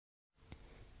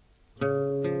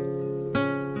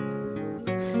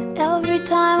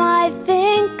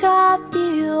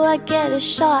I get a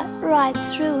shot right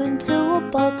through into a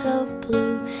bolt of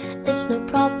blue. It's no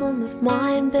problem of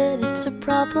mine, but it's a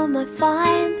problem I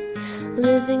find,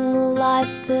 living a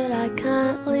life that I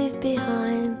can't leave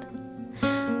behind.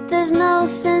 There's no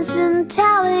sense in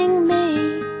telling me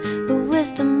the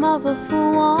wisdom of a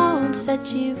fool won't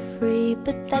set you free,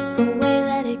 but that's the way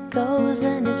that it goes,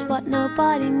 and it's what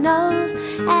nobody knows.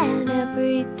 And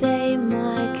every day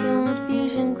my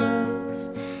confusion grows.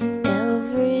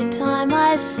 Every time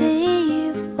I see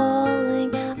you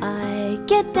falling, I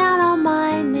get down on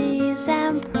my knees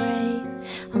and pray.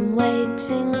 I'm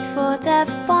waiting for that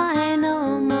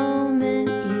final moment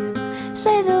you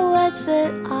say the words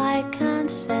that I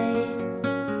can't say.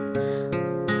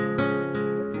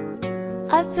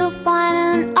 I feel fine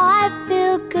and I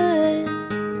feel good.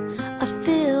 I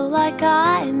feel like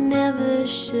I never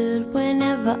should.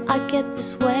 Whenever I get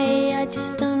this way, I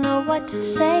just don't know what to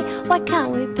say. Why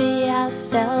can't we be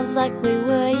ourselves like we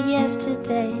were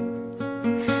yesterday?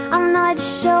 I'm not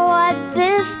sure what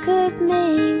this could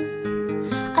mean.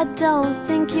 I don't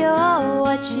think you're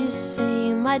what you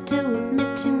seem. I do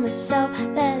admit to myself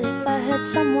that if I hurt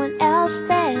someone else,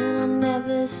 then I'll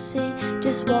never see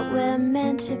just what we're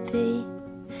meant to be.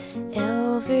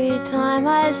 Every time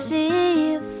I see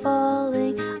you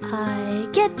falling, I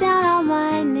get down on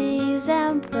my knees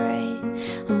and pray.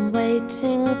 I'm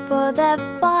waiting for that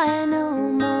final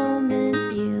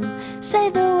moment you say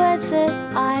the words that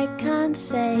I can't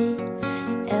say.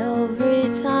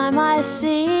 Every time I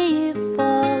see you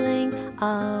falling,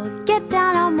 I'll